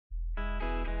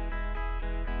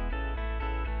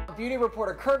Beauty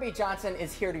reporter Kirbie Johnson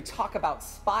is here to talk about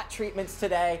spot treatments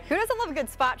today. Who doesn't love a good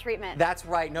spot treatment? That's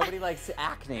right. Nobody likes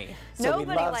acne. So Nobody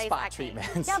we love likes spot acne.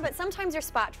 treatments. Yeah, but sometimes your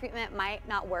spot treatment might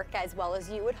not work as well as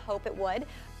you would hope it would.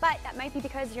 But that might be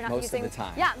because you're not using... Most of the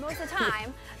time. Yeah, most of the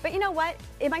time. But you know what?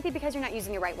 It might be because you're not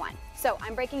using the right one. So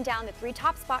I'm breaking down the 3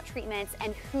 top spot treatments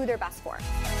and who they're best for.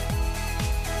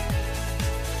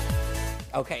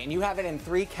 Okay, and you have it in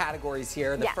 3 categories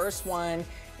here. The first one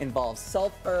involves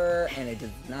sulfur, and it does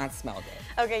not smell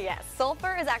good. Okay, yes.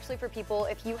 Sulfur is actually for people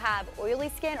if you have oily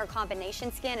skin or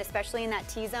combination skin, especially in that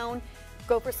T-zone,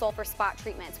 go for sulfur spot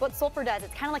treatments. What sulfur does,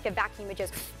 it's kind of like a vacuum. It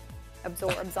just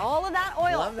absorbs all of that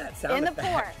oil in the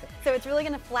pore. So it's really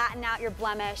going to flatten out your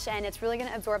blemish, and it's really going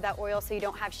to absorb that oil so you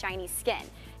don't have shiny skin.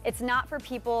 It's not for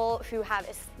people who have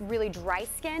really dry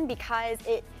skin because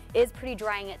it is pretty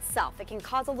drying itself. It can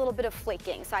cause a little bit of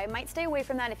flaking, so I might stay away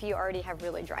from that if you already have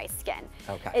really dry skin.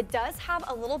 Okay. It does have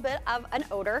a little bit of an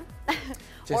odor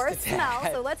or a smell,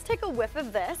 so let's take a whiff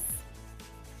of this.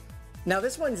 Now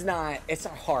this one's not, it's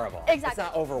not horrible. Exactly. It's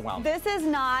not overwhelming. This is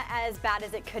not as bad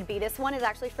as it could be. This one is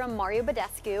actually from Mario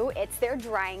Badescu. It's their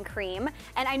drying cream.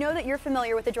 And I know that you're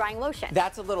familiar with the drying lotion.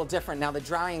 That's a little different. Now the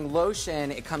drying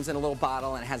lotion, it comes in a little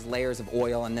bottle and it has layers of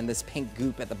oil and then this pink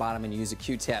goop at the bottom and you use a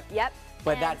Q-tip. Yep.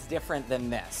 But that's different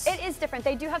than this. It is different.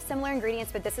 They do have similar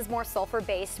ingredients, but this is more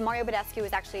sulfur-based. Mario Badescu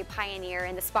is actually a pioneer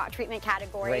in the spot treatment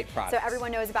category. Great product. So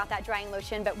everyone knows about that drying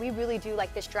lotion, but we really do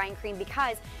like this drying cream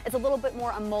because it's a little bit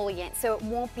more emollient, so it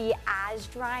won't be as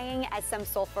drying as some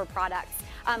sulfur products.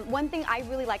 One thing I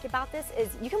really like about this is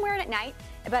you can wear it at night,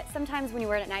 but sometimes when you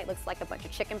wear it at night, it looks like a bunch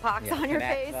of chicken pox on your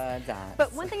face.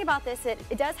 But one thing about this,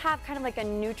 it does have kind of like a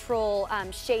neutral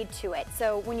shade to it.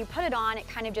 So when you put it on, it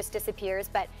kind of just disappears,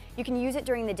 but you can use it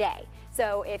during the day.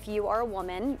 So if you are a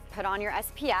woman, put on your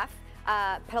SPF,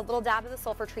 put a little dab of the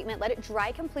sulfur treatment, let it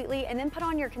dry completely, and then put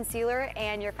on your concealer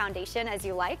and your foundation as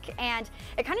you like, and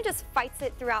it kind of just fights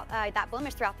it throughout that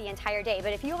blemish throughout the entire day.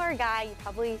 But if you are a guy, you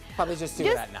probably just do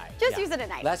it at night. Just use it at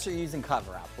night. Unless you're using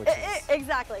cover-up, which is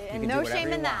exactly, and no shame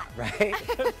in that. Right?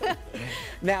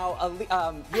 Now,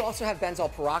 you also have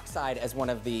benzoyl peroxide as one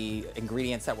of the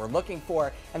ingredients that we're looking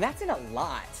for, and that's in a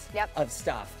lot of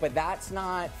stuff, but that's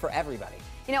not for everybody.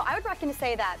 You know, I would reckon to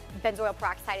say that benzoyl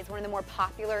peroxide is one of the more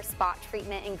popular spot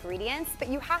treatment ingredients, but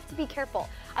you have to be careful.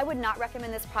 I would not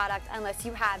recommend this product unless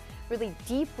you have really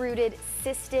deep-rooted,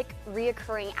 cystic,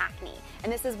 reoccurring acne.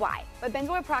 And this is why. What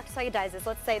benzoyl peroxide does is,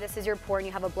 let's say this is your pore and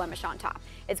you have a blemish on top.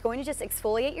 It's going to just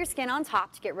exfoliate your skin on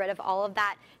top to get rid of all of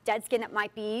that dead skin that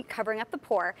might be covering up the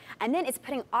pore, and then it's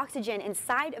putting oxygen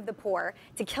inside of the pore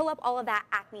to kill up all of that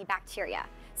acne bacteria.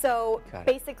 So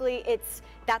basically,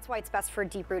 that's why it's best for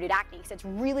deep-rooted acne, because it's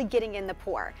really getting in the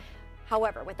pore.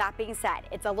 However, with that being said,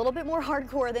 it's a little bit more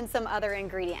hardcore than some other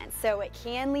ingredients. So it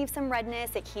can leave some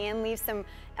redness, it can leave some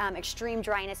extreme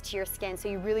dryness to your skin, so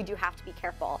you really do have to be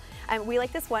careful. And we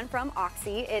like this one from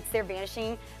Oxy. It's their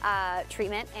vanishing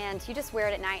treatment, and you just wear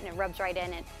it at night and it rubs right in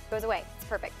and it goes away. It's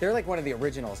perfect. They're like one of the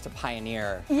originals to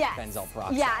pioneer benzoyl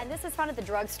peroxide. Yeah, and this is found at the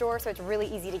drugstore, so it's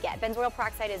really easy to get. Benzoyl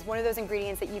peroxide is one of those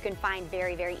ingredients that you can find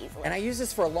very, very easily. And I use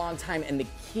this for a long time, and the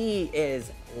key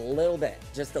is a little bit,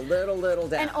 just a little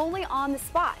down. And only on the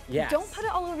spot. Yes. Don't put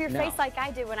it all over your face like I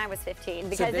did when I was 15,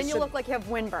 because then you look like you have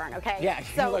windburn, okay? Yeah,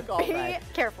 so you look all be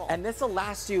careful. And this will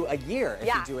last you a year if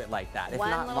you do it like that, if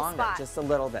not longer, just a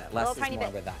little bit. Less is more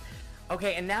with that.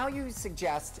 Okay, and now you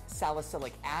suggest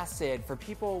salicylic acid for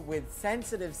people with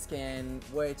sensitive skin,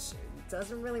 which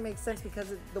doesn't really make sense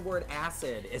because the word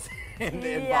acid is involved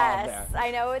there. Yes,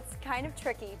 I know it's kind of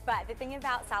tricky, but the thing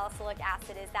about salicylic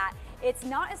acid is that it's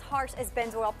not as harsh as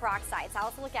benzoyl peroxide.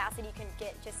 Salicylic acid you can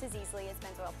get just as easily as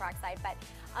benzoyl peroxide, but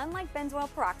unlike benzoyl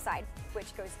peroxide,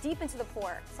 which goes deep into the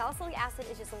pore, salicylic acid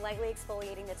is just lightly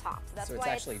exfoliating the top. So that's why it's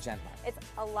actually gentler. It's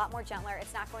a lot more gentler.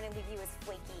 It's not going to leave you as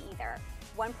flaky either.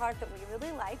 One product that we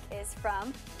really like is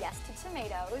from Yes to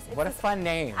Tomatoes. What a fun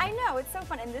name. I know, it's so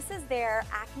fun. And this is their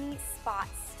acne spot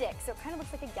stick. So it kind of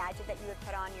looks like a gadget that you would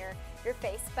put on your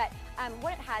face. But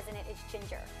what it has in it is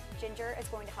ginger. Ginger is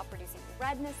going to help reduce any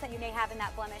redness that you may have in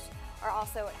that blemish, or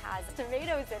also it has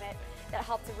tomatoes in it that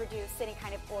help to reduce any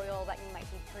kind of oil that you might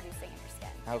be producing in your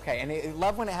skin. Okay, and I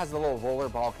love when it has the little roller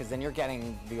ball, because then you're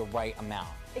getting the right amount.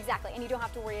 Exactly, and you don't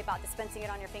have to worry about dispensing it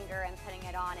on your finger and putting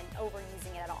it on and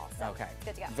overusing it at all. So it's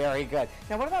good to go. Very good.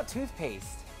 Now what about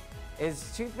toothpaste?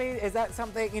 Is that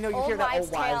something, you know, you hear that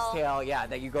old wives' tale,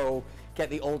 that you go get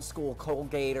the old school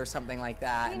Colgate or something like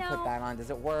that and put that on? Does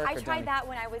it work? I tried that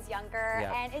when I was younger,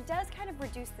 and it does kind of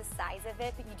reduce the size of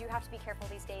it, but you do have to be careful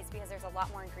these days because there's a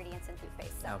lot more ingredients in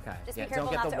toothpaste. So just be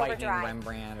careful not to overdry. Don't get the whitening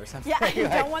Rembrandt or something. Yeah, you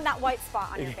don't want that white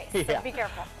spot on your face, so be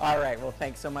careful. All right, well,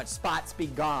 thanks so much. Spots be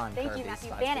gone. Thank you,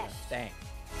 Matthew. Vanish. Thanks.